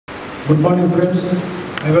Good morning, friends.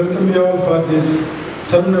 I welcome you all for this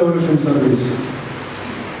Sun Revolution service.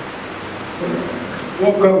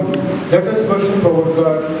 Oh, come, let us worship our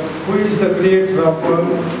God, who is the creator of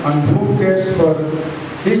all and who cares for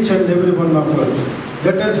each and every one of us.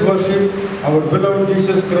 Let us worship our beloved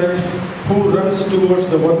Jesus Christ, who runs towards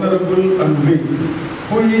the vulnerable and weak,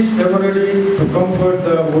 who is ever ready to comfort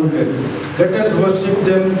the wounded. Let us worship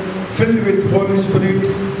them, filled with Holy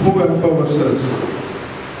Spirit, who empowers us.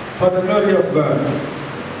 For the glory of God,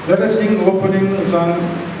 let us sing opening song,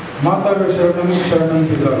 Mata Sharanam Sharanam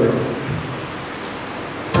Pidave.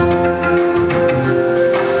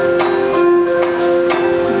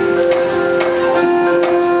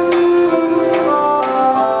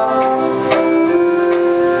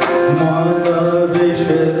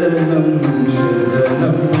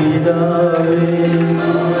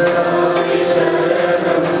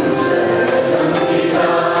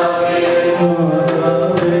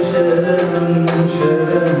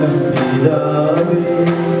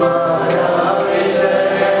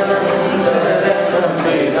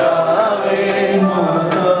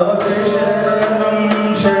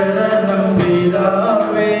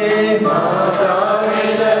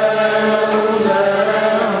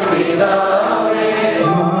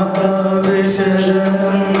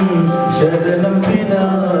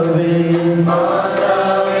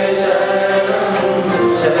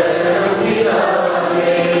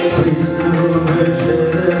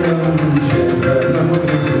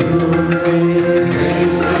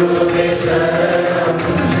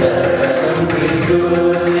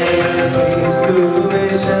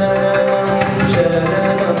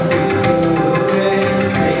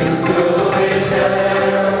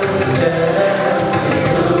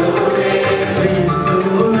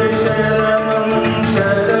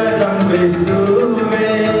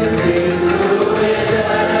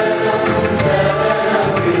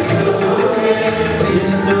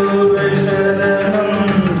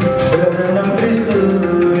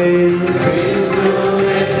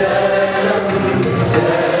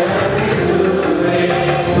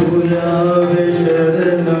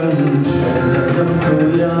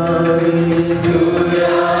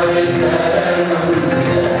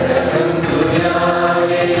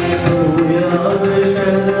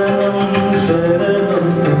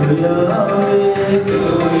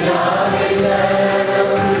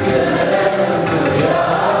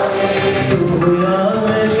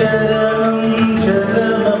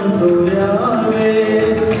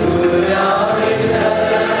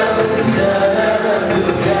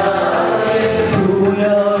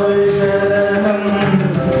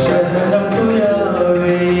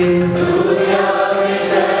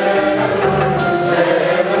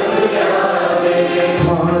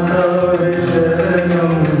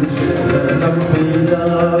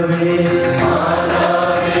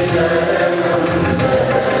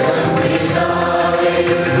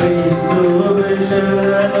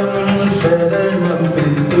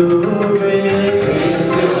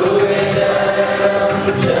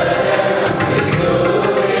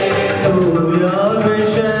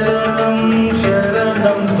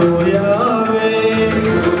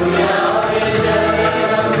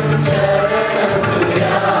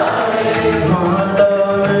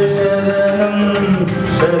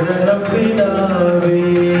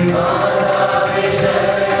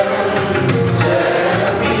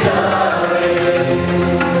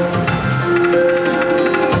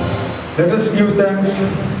 Let us give thanks,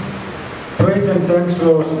 praise and thanks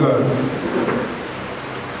to our God.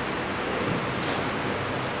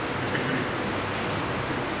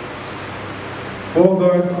 Oh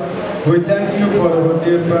God, we thank you for our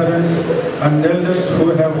dear parents and elders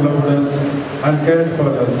who have loved us and cared for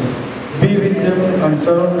us. Be with them and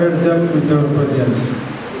surrounded them with your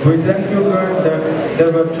presence. We thank you, God, that they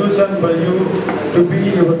were chosen by you to be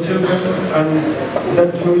your children and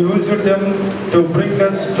that you used them to bring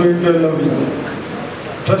us to eternal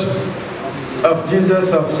trust of Jesus,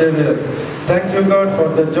 of Savior. Thank you, God, for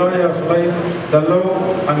the joy of life, the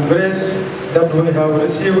love and grace that we have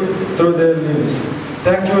received through their lives.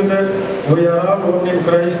 Thank you that we are all one in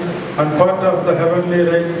Christ and part of the heavenly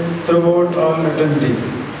reign throughout all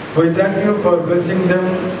eternity. We thank you for blessing them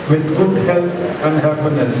with good health and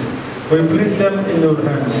happiness. We place them in your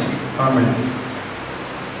hands. Amen.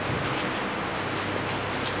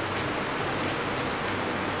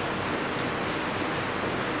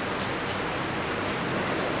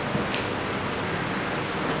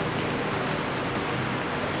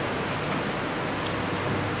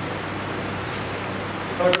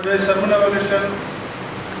 For today's sermon evaluation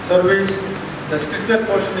service, the scripture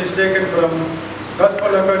portion is taken from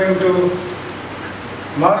Gospel according to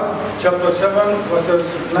Mark chapter 7 verses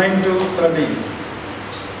 9 to 13.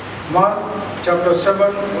 Mark chapter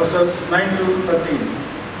 7 verses 9 to 13.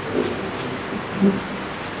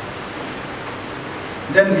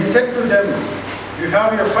 Then he said to them, "You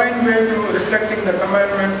have a fine way to reflecting the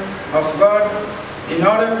commandment of God in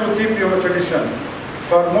order to keep your tradition.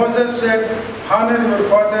 For Moses said, 'Honor your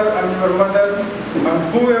father and your mother,' and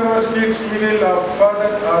whoever speaks evil of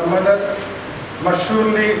father or mother must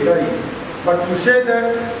surely die. But you say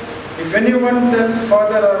that if anyone tells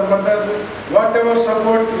father or mother, 'Whatever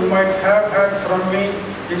support you might have had from me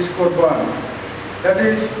is Qurban,' that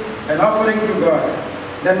is, an offering to God,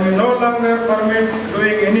 then you no longer permit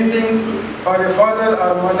doing anything for a father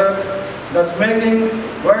or mother, thus making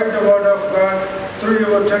void the word of God through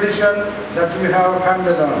your tradition that you have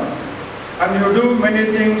handed on. And you do many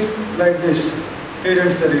things like this." Here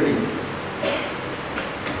ends the reading.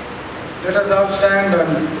 Let us all stand and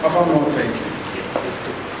affirm our faith.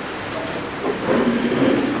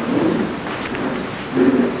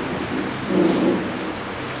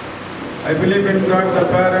 I believe in God the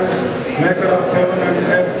Parent, maker of heaven and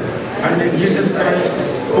earth, and in Jesus Christ,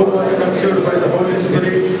 who was conceived by the Holy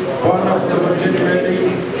Spirit, born of the Virgin Mary,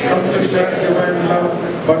 come to share divine love,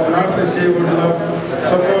 but not received love,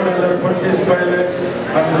 suffered under Pontius Pilate,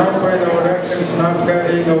 and not by our actions, not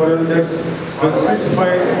carrying our elders, was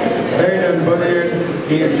crucified, died and buried.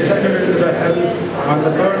 He descended into the hell. On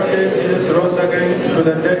the third day, Jesus rose again to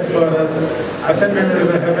the dead for us, ascended into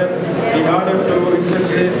the heaven, in order to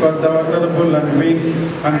intercede for the vulnerable and weak,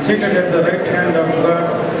 and seated at the right hand of God,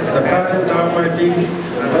 the Parent Almighty.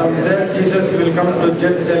 From there Jesus will come to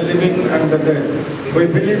judge the living and the dead. We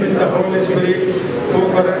believe in the Holy Spirit, who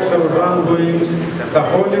corrects our wrongdoings, the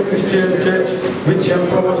Holy Christian Church, which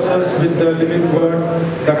empowers us with the living word,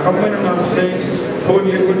 the communion of saints, who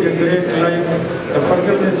live a great life, the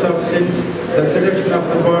forgiveness of sins, the resurrection of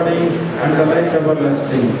the body, and the life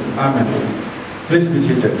everlasting. Amen. Please be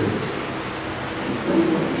seated.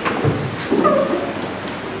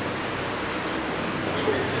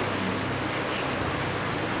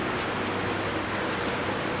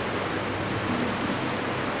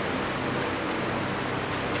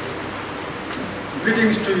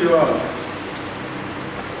 Greetings to you all,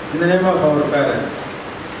 in the name of our parent.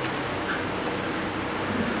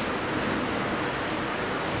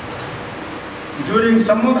 During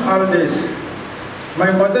summer holidays,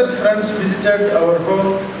 my mother's friends visited our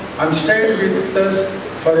home and stayed with us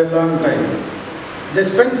for a long time. They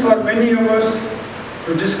spent for many hours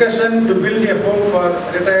to discussion to build a home for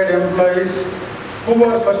retired employees who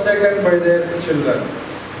were forsaken by their children.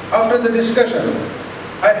 After the discussion,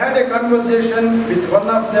 I had a conversation with one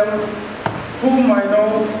of them whom I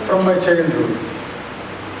know from my childhood.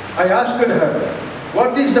 I asked her,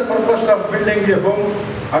 what is the purpose of building a home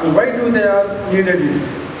and why do they all needed it?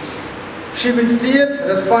 She with tears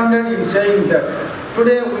responded in saying that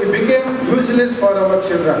today we became useless for our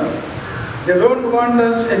children. They don't want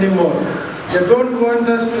us anymore. They don't want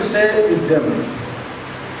us to stay with them.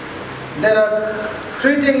 They are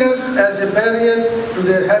treating us as a barrier to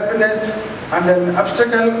their happiness and an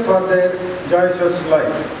obstacle for their joyous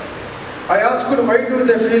life. I asked her, why do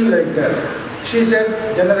they feel like that? She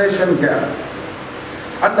said, generation gap.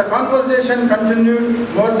 And the conversation continued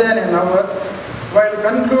more than an hour. While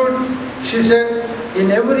conclude, she said,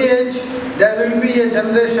 in every age, there will be a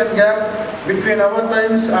generation gap between our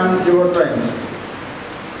times and your times.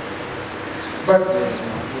 But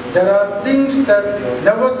there are things that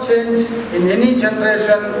never change in any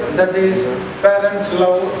generation, that is, parents'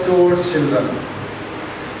 love towards children.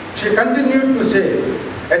 She continued to say,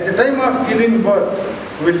 at the time of giving birth,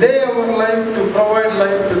 we lay our life to provide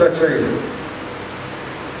life to the child.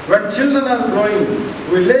 When children are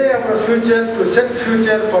growing, we lay our future to set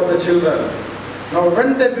future for the children. Now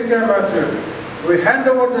when they become mature, we hand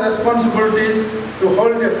over the responsibilities to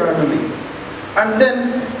hold a family. And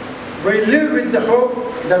then we live with the hope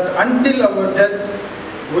that until our death,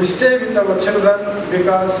 we stay with our children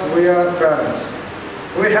because we are parents.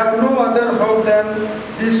 We have no other hope than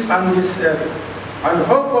this on this earth. And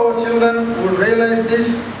hope our children would realize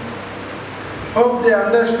this. Hope they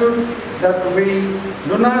understood that we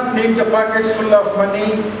do not need the pockets full of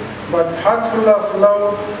money, but heart full of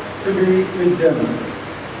love to be with them.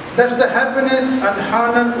 That's the happiness and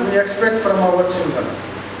honor we expect from our children.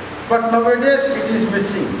 But nowadays it is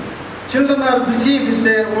missing. Children are busy with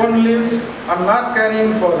their own lives and not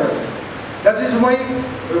caring for us. That is why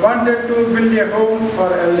we wanted to build a home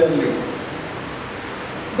for elderly.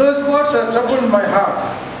 Those words have troubled my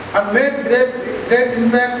heart and made great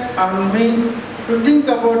impact on me to think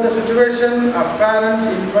about the situation of parents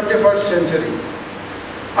in 21st century.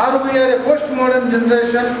 Or we are a postmodern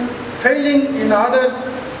generation failing in our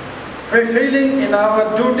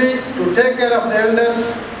duty to take care of the elders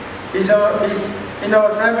is in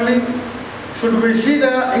our family? Should we see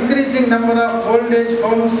the increasing number of old age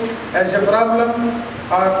homes as a problem,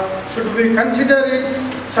 or should we consider it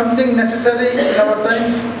something necessary in our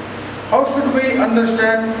times? How should we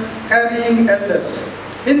understand carrying elders?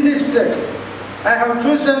 In this text, I have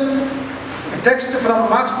chosen a text from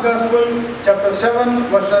Mark's Gospel, chapter 7,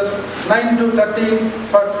 verses 9 to 13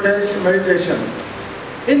 for today's meditation.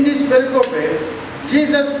 In this pericope,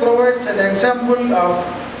 Jesus provides an example of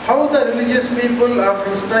how the religious people of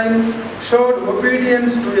his time showed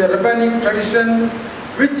obedience to a rabbinic tradition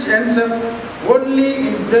which ends up only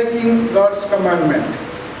in breaking God's commandment.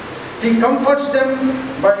 He comforts them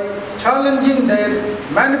by challenging their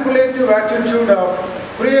manipulative attitude of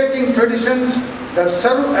creating traditions that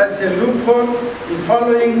serve as a loophole in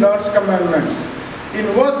following God's commandments. In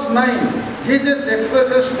verse 9, Jesus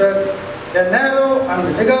expresses that a narrow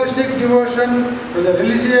and legalistic devotion to the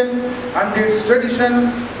religion and its tradition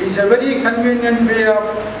is a very convenient way of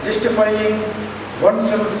justifying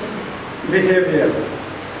oneself's behavior.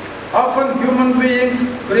 Often human beings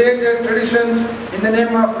created traditions in the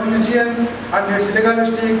name of religion and its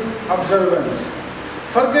legalistic observance.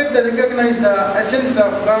 Forget to recognize the essence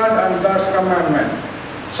of God and God's commandment.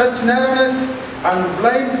 Such narrowness and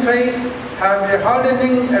blind faith have a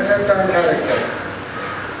hardening effect on character.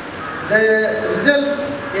 They result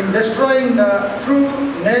in destroying the true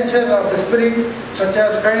nature of the Spirit, such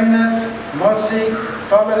as kindness, mercy,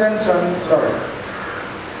 tolerance, and love.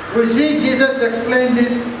 We see Jesus explain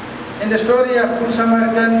this in the story of Good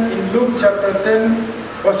Samaritan in Luke chapter 10,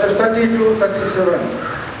 verses 30 to 37,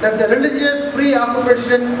 that the religious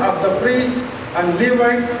preoccupation of the priest and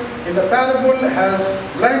Levite in the parable has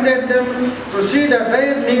blinded them to see the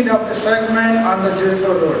dire need of the strike man on the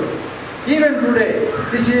Jericho road. Even today,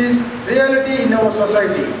 this is reality in our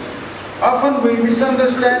society. Often we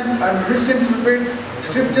misunderstand and misinterpret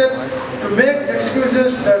scriptures to make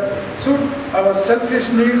excuses that suit our selfish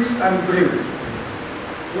needs and belief.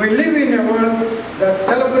 We live in a world that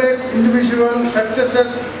celebrates individual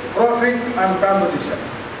successes, profit, and competition.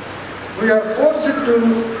 We are forced to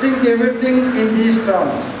think everything in these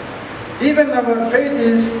terms. Even our faith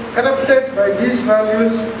is corrupted by these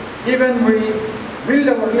values. Even we build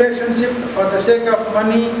our relationship for the sake of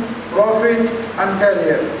money, profit, and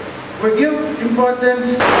career. We give importance.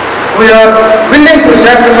 We are willing to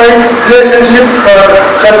sacrifice relationship for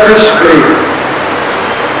selfish greed.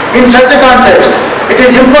 In such a context, it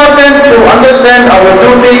is important to understand our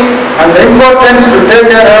duty and the importance to take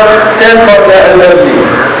care for the elderly.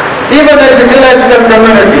 Even as a theological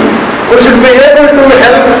community, we should be able to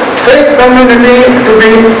help faith community to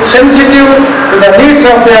be sensitive to the needs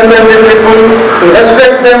of the elderly people, to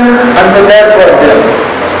respect them and to care for them.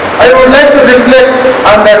 I would like to reflect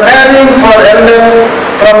on the caring for elders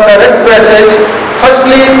from the read passage.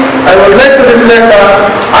 Firstly, I would like to reflect on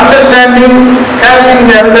understanding caring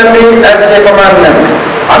the elderly as a commandment.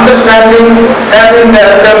 Understanding caring the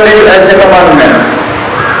elderly as a commandment.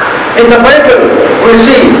 In the Bible, we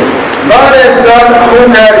see God as God who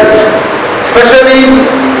cares. Especially,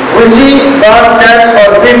 we see God cares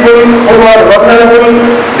for people who are vulnerable,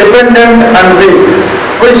 dependent, and weak.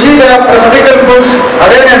 We see the prophetical books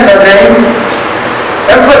again and again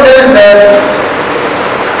emphasize that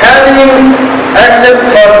caring except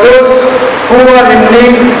for those who are in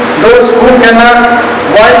need, those who cannot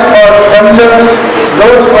voice for themselves,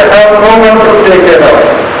 those who have no one to take care of.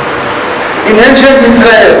 In ancient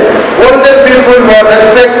Israel, older people were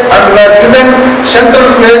respected and were given central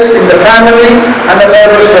place in the family and the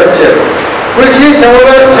tribal structure. We see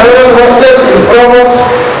several verses in Proverbs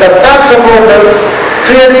that talks about the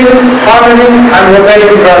fearing, honoring, and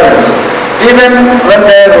obeying parents, even when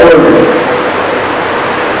they are old.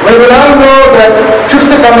 We will all know that fifth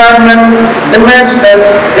commandment demands that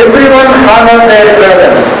everyone honor their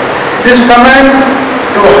parents. This command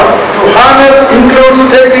to honor includes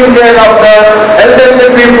taking care of the elderly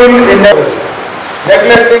people in the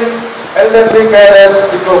neglecting elderly care as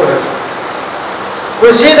hypocrisy. We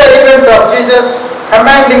see the event of Jesus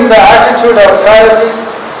commanding the attitude of Pharisees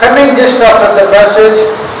coming just after the passage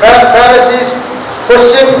where Pharisees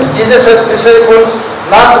questioned Jesus' disciples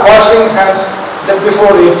not washing hands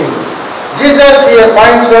before eating. Jesus here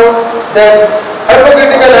points out that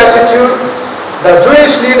hypocritical attitude the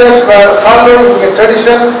Jewish leaders were following a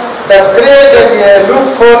tradition that created a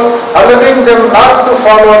loophole allowing them not to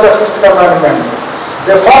follow the fifth commandment.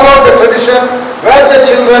 They followed the tradition where the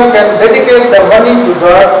children can dedicate the money to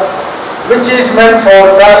God, which is meant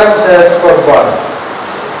for parents as for God.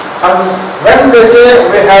 And when they say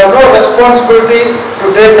we have no responsibility to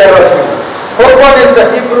take care of him. Korban is the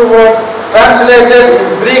Hebrew word translated in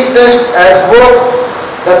Greek text as both,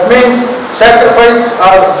 that means sacrifice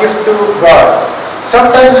or gift to God.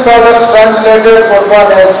 Sometimes scholars translated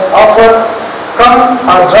Korban as offer, come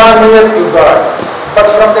or draw near to God. But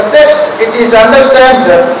from the text it is understood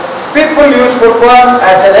that people use Korban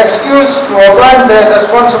as an excuse to abandon their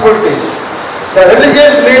responsibilities. The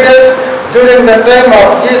religious leaders during the time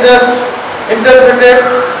of Jesus interpreted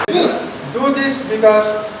do this because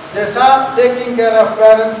they saw taking care of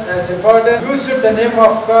parents as a burden, used the name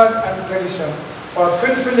of God and tradition for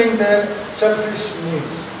fulfilling their selfish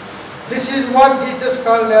needs. This is what Jesus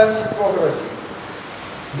called as hypocrisy.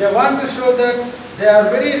 They want to show that they are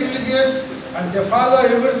very religious and they follow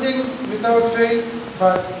everything without faith,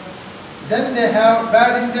 but then they have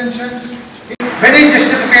bad intentions, many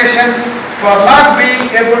justifications for not being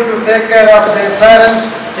able to take care of their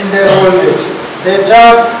parents in their old age, their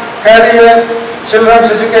job, career, children's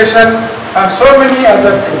education, and so many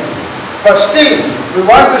other things. But still, we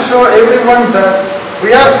want to show everyone that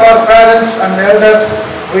we are for parents and elders.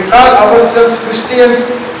 We call ourselves Christians,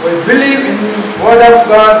 we believe in the Word of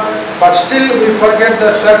God, but still we forget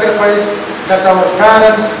the sacrifice that our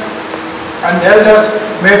parents and elders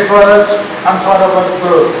made for us and for our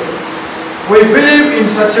growth. We believe in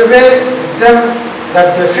such a way with them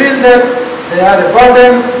that they feel that they are a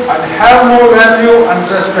burden and have no value and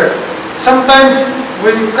respect. Sometimes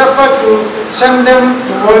we prefer to send them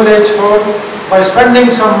to old age home by spending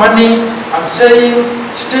some money and saying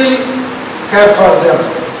still care for them.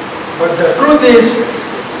 But the truth is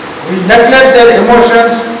we neglect their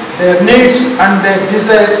emotions, their needs and their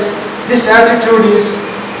desires. This attitude is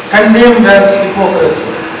condemned as hypocrisy.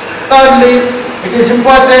 Thirdly, it is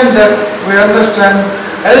important that we understand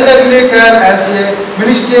elderly care as a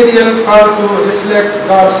ministerial call to reflect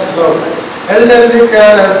God's love. Elderly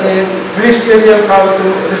care as a ministerial call to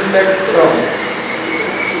reflect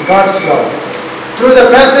God's love. Through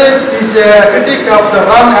the passage is a critique of the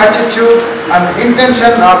wrong attitude and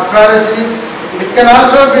intention of Pharisee. It can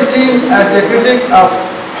also be seen as a critique of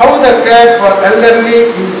how the care for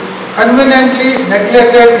elderly is conveniently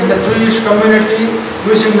neglected in the Jewish community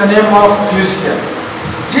using the name of Christian.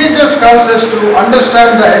 Jesus calls us to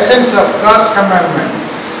understand the essence of God's commandment.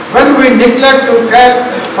 When we neglect to care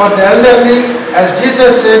for the elderly, as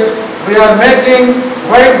Jesus said, we are making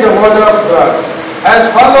void the word of God. As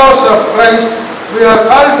followers of Christ, we are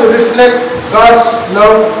called to reflect God's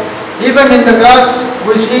love. Even in the cross,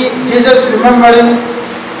 we see Jesus remembering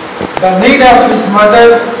the need of his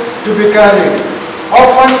mother to be carried.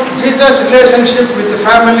 Often, Jesus' relationship with the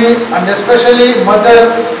family and especially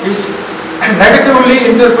mother is negatively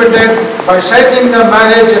interpreted by citing the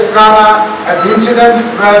marriage at Cana at the incident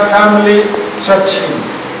where family searched him.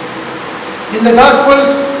 In the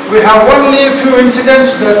Gospels, we have only a few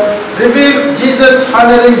incidents that reveal Jesus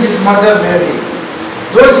honoring his mother Mary.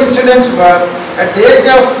 Those incidents were at the age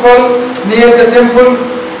of 12 near the temple,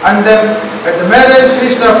 and then at the marriage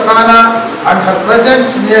feast of Cana and her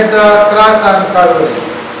presence near the cross on Calvary.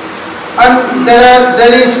 And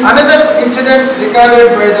there is another incident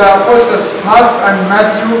recorded by the apostles Mark and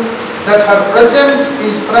Matthew, that her presence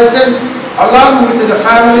is present along with the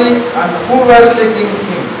family and who were seeking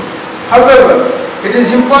him. However, it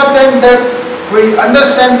is important that we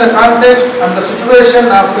understand the context and the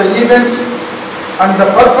situation of the events and the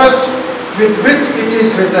purpose with which it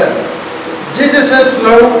is written. Jesus'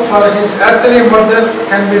 love for his earthly mother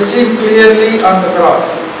can be seen clearly on the cross.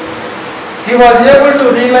 He was able to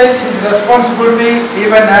realize his responsibility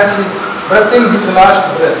even as he is breathing his last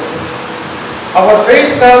breath. Our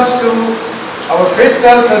faith calls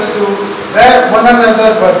us to bear one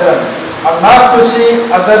another burden and not to see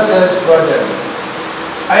others as burden.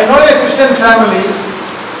 I know a Christian family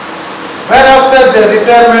where after the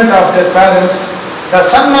retirement of their parents, the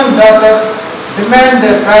son and daughter demand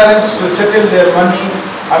their parents to settle their money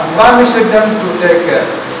and promised them to take care.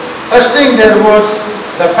 Trusting their words,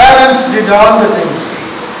 the parents did all the things,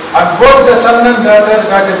 and both the son and daughter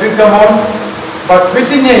got a big amount, but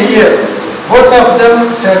within a year, both of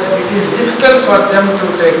them said it is difficult for them to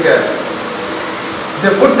take care.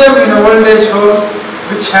 They put them in an old age home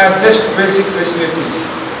which had just basic facilities.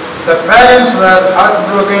 The parents were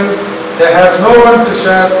heartbroken, they had no one to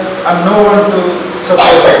share and no one to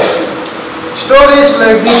support. Stories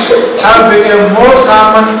like this have become more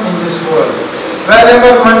common in this world,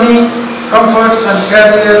 wherever money, comforts and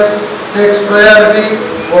career takes priority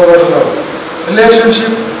over love,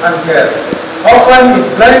 relationship and care. Often it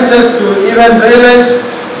blinds us to even realize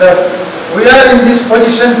that We are in this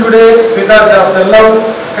position today because of the love,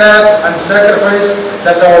 care and sacrifice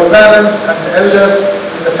that our parents and elders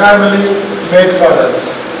in the family made for us.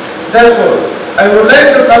 Therefore, I would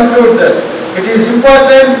like to conclude that it is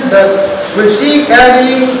important that we see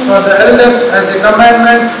carrying for the elders as a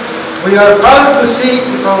commandment. We are called to see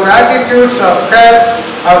if our attitudes of care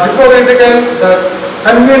are hypocritical that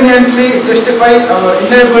conveniently justify our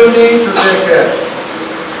inability to take care.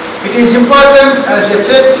 It is important as a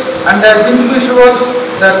church and as individuals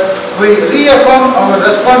that we reaffirm our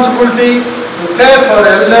responsibility to care for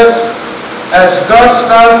elders as God's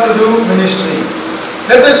call to do ministry.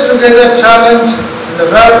 Let us together challenge the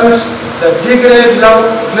values that degrade love,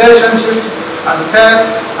 relationship and care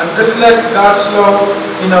and reflect God's love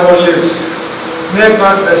in our lives. May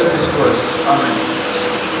God bless these words. Amen.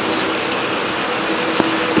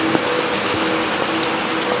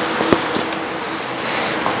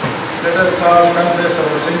 Let us all confess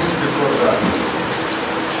our sins before God.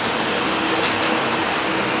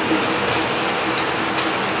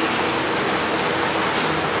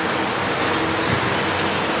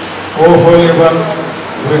 O Holy One,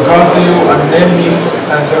 we call to you and name you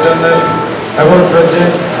as eternal,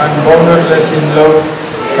 ever-present and boundless in love.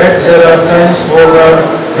 Yet there are times, O God,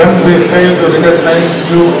 when we fail to recognize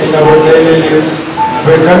you in our daily lives.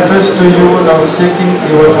 We confess to you now seeking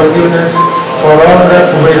your forgiveness for all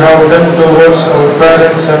that we have done towards our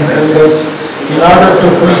parents and elders. In order to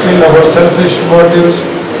fulfill our selfish motives,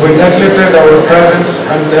 we neglected our parents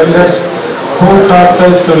and elders who taught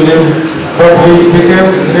us to live, but we became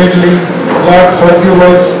needly. Lord, forgive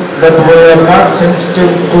us that we are not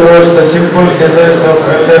sensitive towards the simple desires of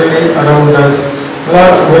elderly around us.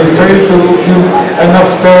 Lord, we fail to give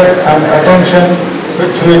enough care and attention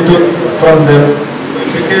which we took from them. We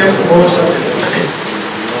became more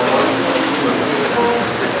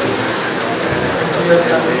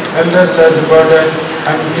elders as a burden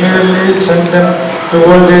and clearly sent them to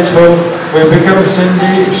old age home. We become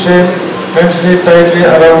stingy, shame, tensely tightly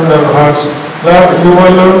around our hearts. Lord, you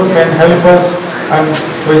alone can help us and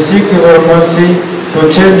we seek your mercy to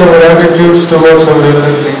change our attitudes towards our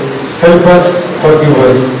elderly. Help us, forgive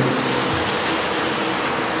us.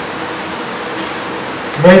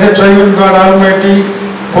 May the triune God Almighty,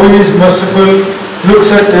 who is merciful,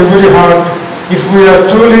 looks at every heart. If we are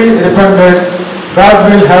truly repentant,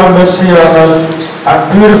 God will have mercy on us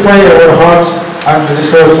and purify our hearts and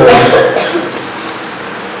restore us.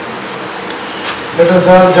 Let us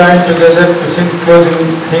all join together to sing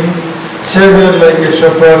closing hymn, Savior like a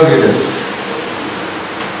shepherd lead us.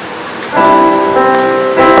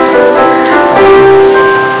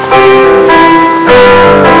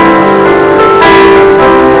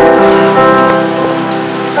 Thank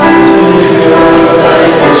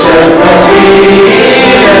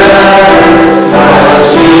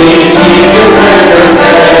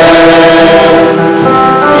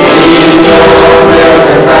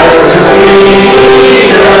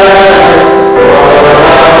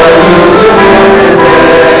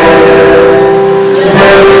you.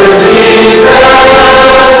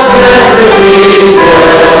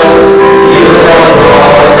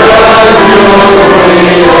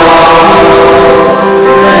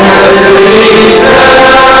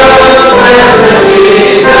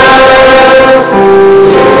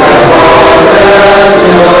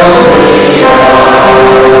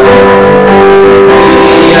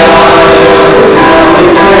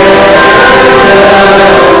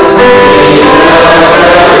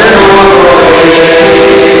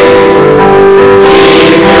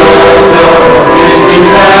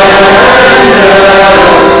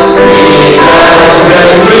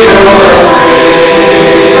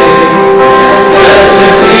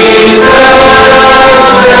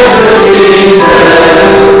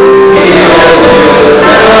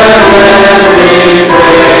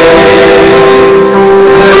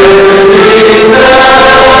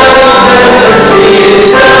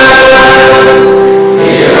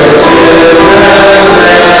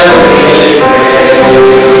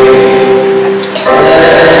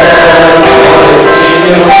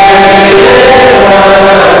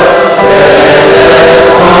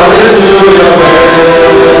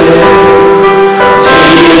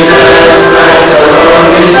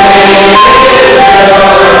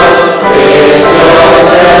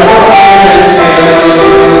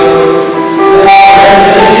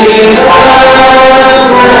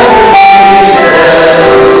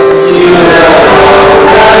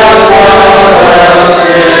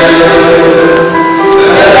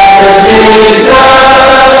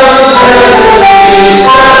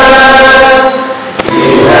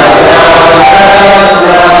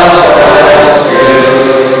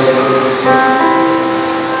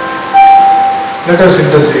 Let us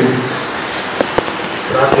intercede.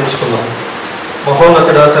 ప్రార్థించుకుందాం.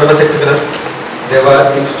 మహోన్నతుడ, సర్వశక్తిగల దేవా,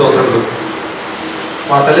 నీకు స్తోత్రములు.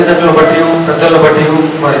 మా తల్లిదండ్రులను బట్టి, పెద్దలను బట్టి,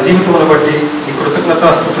 వారి జీవితములను బట్టి ఈ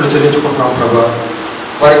కృతజ్ఞతాస్తుతులు చెల్లించుకుంటున్నాం ప్రభా.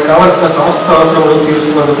 వారికి కావలసిన సమస్త అవసరములు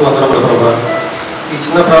తీరుస్తున్నందుకు వందనములు ప్రభా. ఈ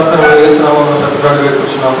చిన్న ప్రార్థనలు యేసునామములో ప్రతిపాడు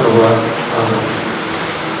వేడుకుంటున్నాం ప్రభా.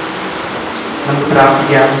 നമുക്ക്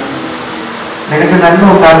പ്രാർത്ഥിക്കാം. നിനക്ക്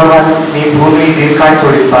നന്മ ഉണ്ടാകുവാനും നീ ഭൂമിയിൽ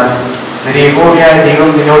ദീർഘായുസ്സോടിരിപ്പാനും നിന്റെ യഹോവയായ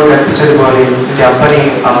ദൈവം നിന്നോട് കൽപ്പിച്ചതുപോലെ നിന്റെ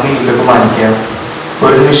അപ്പനെയും അമ്മയും ബഹുമാനിക്കാം.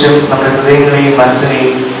 ഒരു നിമിഷം നമ്മുടെ ഹൃദയങ്ങളെയും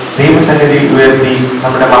മനസ്സിനെയും ദൈവസന്നിധിയിൽ ഉയർത്തി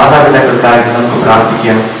നമ്മുടെ മാതാപിതാക്കൾക്കായി നമുക്ക്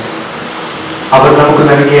പ്രാർത്ഥിക്കാം. അവർ നമുക്ക്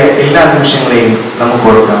നൽകിയ എല്ലാ നിമിഷങ്ങളെയും നമുക്ക്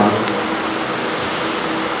ഓർക്കാം.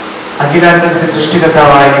 അഖിലാണ്ടത്തിന്റെ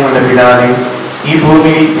സൃഷ്ടികർത്താവായ നിങ്ങളുടെ പിതാവേ, ഈ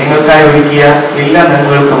ഭൂമിയിൽ ഞങ്ങൾക്കായി ഒരുക്കിയ എല്ലാ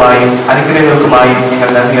നന്മകൾക്കുമായും അനുഗ്രഹങ്ങൾക്കുമായും ഞങ്ങൾ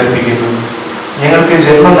നന്ദി അർപ്പിക്കുന്നു. ഞങ്ങൾക്ക്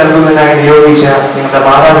ജന്മം നൽകുന്നതിനായി നിയോഗിച്ച ഞങ്ങളുടെ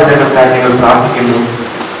മാതാപിതാക്കൾക്കായി ഞങ്ങൾ പ്രാർത്ഥിക്കുന്നു.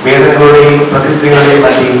 വേദനകളുടെയും പ്രതിസന്ധികളുടെയും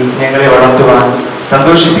മധ്യേ ഞങ്ങളെ വളർത്തുവാൻ,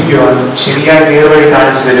 സന്തോഷിപ്പിക്കുവാൻ, ശരിയായ നേർവഴി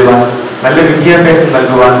കാണിച്ചു തരുവാൻ, നല്ല വിദ്യാഭ്യാസം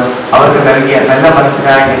നൽകുവാൻ അവർക്ക് നൽകിയ നല്ല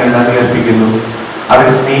മനസ്സിനായി ഞങ്ങൾ നന്ദി അർപ്പിക്കുന്നു.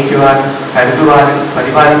 അവരെ സ്നേഹിക്കുവാൻ, കരുതുവാനും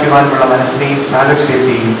പരിപാലിക്കുവാനുമുള്ള മനസ്സിനെയും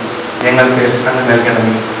സാഹചര്യത്തെയും ഞങ്ങൾക്ക് അങ്ങ്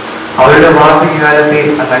നൽകണമേ. അവരുടെ വാർദ്ധക്യകാലത്തെ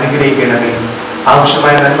അങ്ങ് അനുഗ്രഹിക്കണമേ.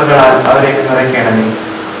 ആവശ്യമായ നന്മകളാൽ അവരെ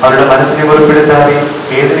നിറയ്ക്കണമേ. അവരുടെ മനസ്സിനെ മുറിപ്പെടുത്താതെ,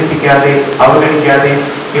 വേദനിപ്പിക്കാതെ, അവഗണിക്കാതെ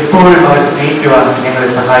എപ്പോഴും അവർ സ്നേഹിക്കുവാൻ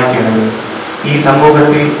ഞങ്ങളെ സഹായിക്കണമേ. ഈ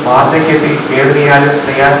സമൂഹത്തിൽ വാർദ്ധക്യത്തിൽ വേദനയാലും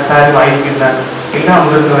പ്രയാസത്താലുമായിരിക്കുന്ന എല്ലാ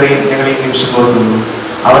മുതിർന്നവരെയും ഞങ്ങൾ ഈ നിമിഷം ഓർക്കുന്നു.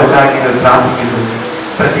 അവർക്കായി ഞങ്ങൾ പ്രാർത്ഥിക്കുന്നു.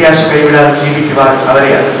 പ്രത്യാശ കൈവിടാതെ ജീവിക്കുവാൻ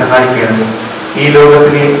അവരെ അങ്ങ് സഹായിക്കണമേ. ഈ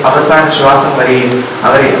ലോകത്തിലെ അവസാന ശ്വാസം വരെയും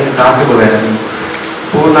അവരെ അങ്ങ് കാത്തുകൊള്ളണമേ.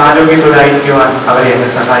 പൂർണ്ണ ആരോഗ്യത്തോടായിരിക്കുവാൻ അവരെ അങ്ങ്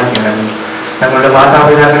സഹായിക്കണമേ. തങ്ങളുടെ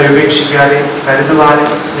മാതാപിതാക്കളെ ഉപേക്ഷിക്കാതെ കരുതുവാനും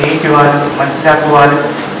സ്നേഹിക്കുവാനും മനസ്സിലാക്കുവാനും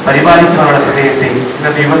പരിപാലിക്കുവാനുള്ള ഹൃദയത്തെ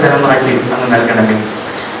ഇന്നത്തെ യുവതലമുറയ്ക്ക് അങ്ങ് നൽകണമേ.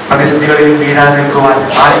 പ്രതിസന്ധികളിലും വീഴാതെ നിൽക്കുവാൻ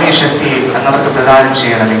ആത്മീയ ശക്തിയെ അങ്ങ് അവർക്ക് പ്രദാനം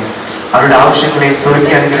ചെയ്യണമേ. അവരുടെ ആവശ്യങ്ങളെ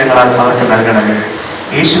സ്വർഗീയ അനുഗ്രഹങ്ങളാൽ അവർക്ക് നൽകണമേ.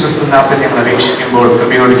 യേശു ക്രിസ്തു നാമത്തിൽ ഞങ്ങൾ അപേക്ഷിക്കുമ്പോൾ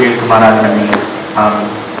കൃപയോട് കേൾക്കുമാറാകണമേ. ആമേൻ.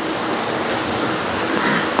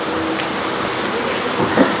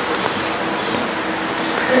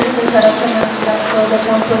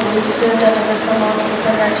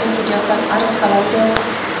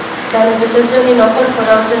 दानि बिसोर जोंनि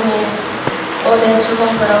न'खरफोराव जोंनि अनेक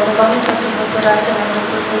सुबुंफोराव गोबांथा सुबुंफोरा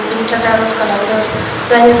जोंनि बिनि थाखाय आरज खालामदों,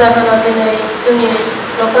 जायनि जाहोनाव दिनै जोंनि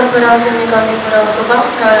न'खरफोराव जोंनि गामिफोराव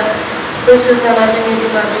गोबांथार बैसो जानाय जोंनि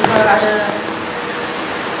बिमा बिफा आरो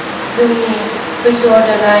जोंनि बैसोआव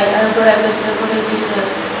देरनाय आरो बोराय बैसो बुरै बैसो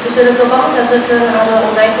बिसोरो गोबांथार जोथोन आरो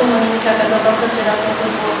अननायखौ मोनैनि थाखाय गोबांथार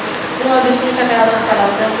जेंनाफोरखौ जोङो बिसोरनि थाखाय आरज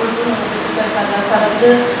खालामदों। बयबो नोङो बिसोरखौ हेफाजाब खालामदो,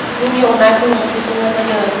 नोंनि अननायखौ नोङो बिसोरनो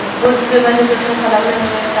होदो, बयबो बेबायदि जोथोन खालामदो,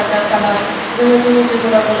 नोङो हेफाजाब खालाम, नोङो जोंनि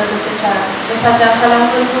जिबनावबो लोगोसे था, हेफाजाब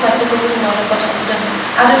खालामफोरखौ गासैखौबो नोंनावनो गथायहरदों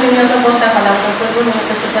आरो नोंनियावनो भरसा खालामदों। बयबो नोङो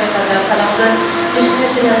बिसोरखौ हेफाजाब खालामगोन, बिसोरनि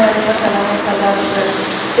सिनायनानै थानानै हेफाजाब होगोन।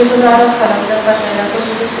 बेखौनो आरज खालामदों, बासायनायखौ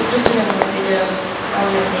जिसु ख्रिस्ट'नि मुङाव बिदों।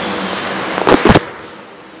 आमेन।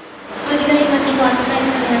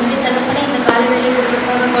 तकपने இந்த காலை வேளையில்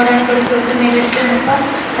உங்களுக்காக கோடான கொடி தோற்று மேலெடுத்துப்பா.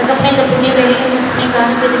 தகப்பனே இந்த புண்ணிய வேளையில் நீ காண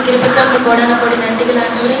செய்த கிருபைக்காக கோடான கொடி நன்றிகள்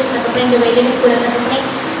ஆண்டவரே. தகப்பனே இந்த வேளையிலே கூட தகப்பனே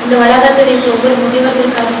இந்த வளாகத்தில் இருக்க ஒவ்வொரு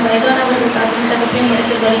முதியவர்களுக்காகவும் வயதானவர்களுக்காகவும் தகப்பனே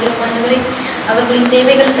இடத்தில் வருகிறோம் ஆண்டவரே. அவர்களின்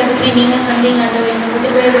தேவைகள் தகப்பனே நீங்கள் சந்தேகம் ஆண்டவரே. இந்த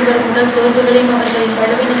முதிர் வயதில் வரும் உடல் சோர்வுகளையும் அவர்களின்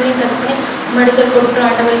பலவீனங்களையும் தகப்பனே மடுக்கல் கொடுக்குற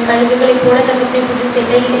ஆண்டவரை கழுகுகளை போல தகப்பனே புது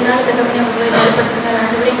செட்டைகளினால் தகப்பனே அவர்களை வலுப்படுத்துகிறார்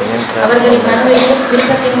ஆண்டவரே. அவர்களின் மனவையும்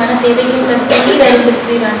விருப்பத்தின் மன தேவைகளையும் தகப்பனே நீர்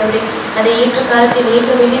அறிந்திருக்கிறீர் ஆண்டவரே. அதை ஏற்ற காலத்தில்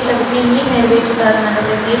ஏற்ற வெளியே தகப்பனே நீர் நிறைவேற்றுகிறார்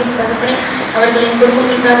ஆண்டவரே. மேலும் தகப்பனே அவர்களின்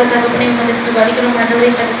குடும்பங்களுக்காக தகப்பனே மதித்து வலிக்கிறோம் ஆண்டவரே.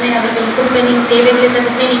 தகப்பனே அவர்களின் குடும்பத்தின் தேவைகளை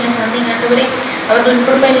தகப்பனே நீங்கள் சந்தீங்க ஆண்டவரே. அவர்களின்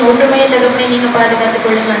குடும்பத்தின் ஒற்றுமையை தகப்பனே நீங்கள் பாதுகாத்துக்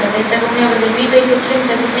கொள்ளுங்க ஆண்டவரே. தகப்பனே அவர்கள் வீட்டை சுற்றிலும்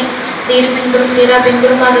தகப்பனே சேரு பெண்களும் சேரா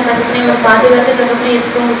பெண்களுமாக தகப்பனே அவர் பாதுகாத்து தகப்பனே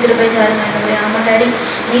இருக்கும் கிருபை தாருங்க ஆண்டவரே. ஆமாட்டாடி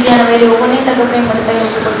மீதியான வயலை ஒவ்வொன்றையும் தகப்பனே மதுப்பை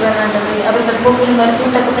ஒப்புக் கொடுக்குறாங்க ஆண்டவரே. அவர்கள் போக்கிலும்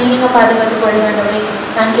மருத்துவம் தகப்பனே நீங்கள் பாதுகாத்துக் கொள்ளுங்க ஆண்டவரே.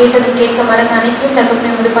 நான் கேட்டது கேட்க மறக்க அனைத்தும்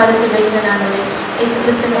தகப்பனே முழு பாதுகாத்து வைக்கிறேன் ஆண்டவரே. இயேசு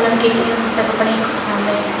கிறிஸ்து மூலம் கேட்கிறேன் தகப்பனே.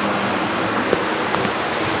 ஆமென்.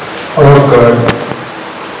 Our God,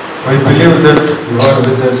 we believe that you are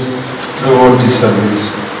with us throughout this service.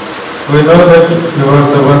 We know that you are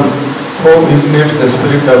the one who ignites the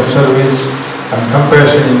spirit of service and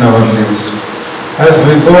compassion in our lives. As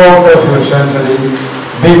we go out of your sanctuary,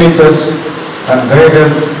 be with us and guide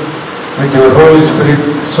us with your Holy Spirit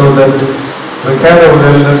so that we carry our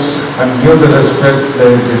elders and give the respect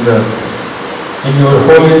they deserve. In your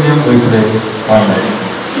holy name we pray. Amen.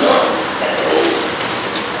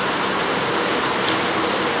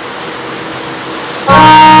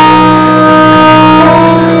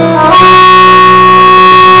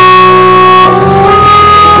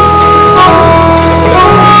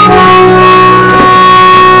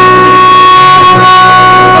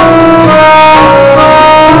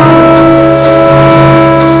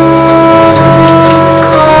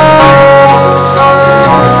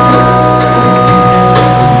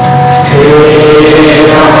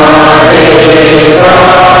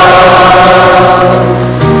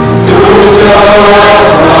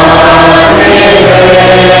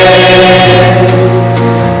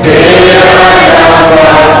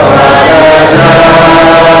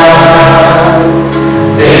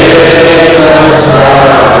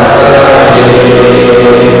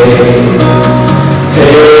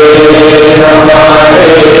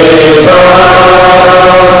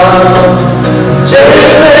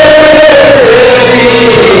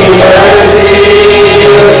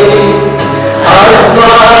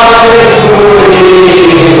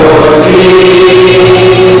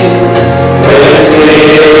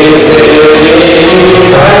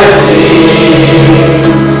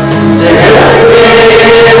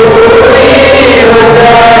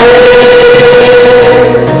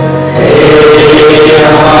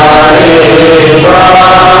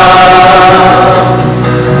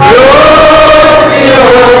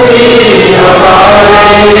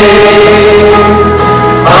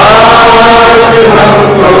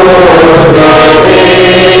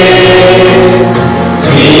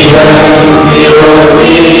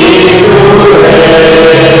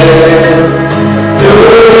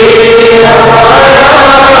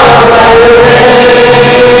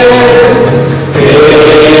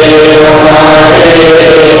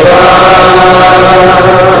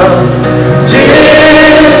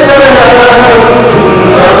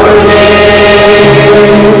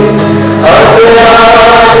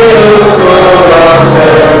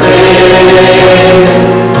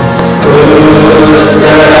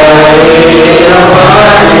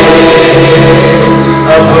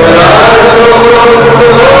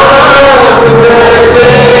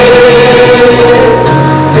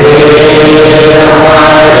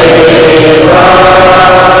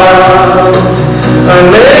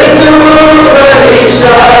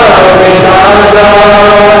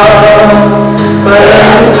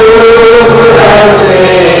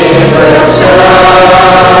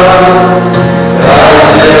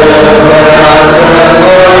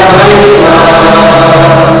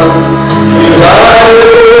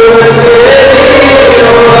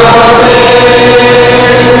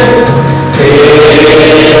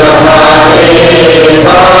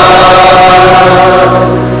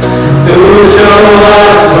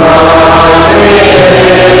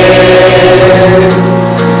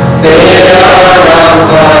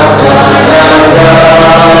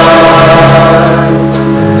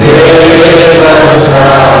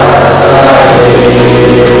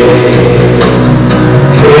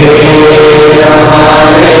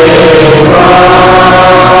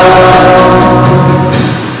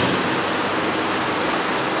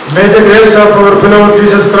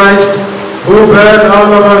 Christ, who bare all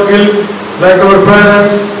our guilt like our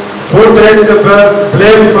parents, who takes the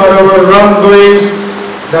blame for our wrongdoings,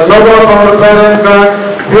 the love of our parent God,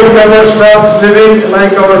 who never stops living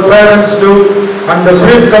like our parents do, and the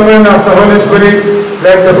sweet communion of the Holy Spirit,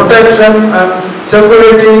 like the protection and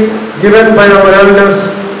security given by our elders,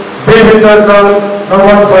 be with us all, now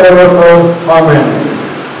and forevermore. Amen.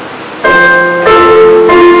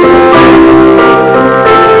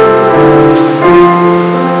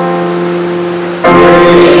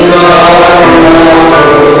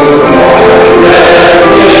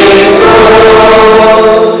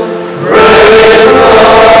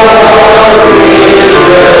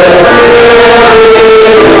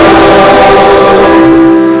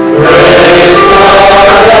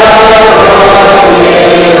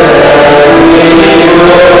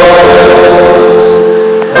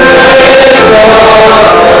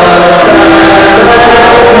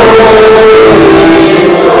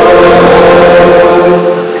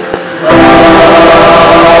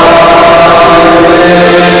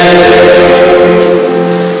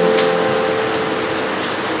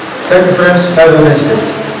 Thank you, friends. Have a nice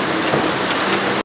day.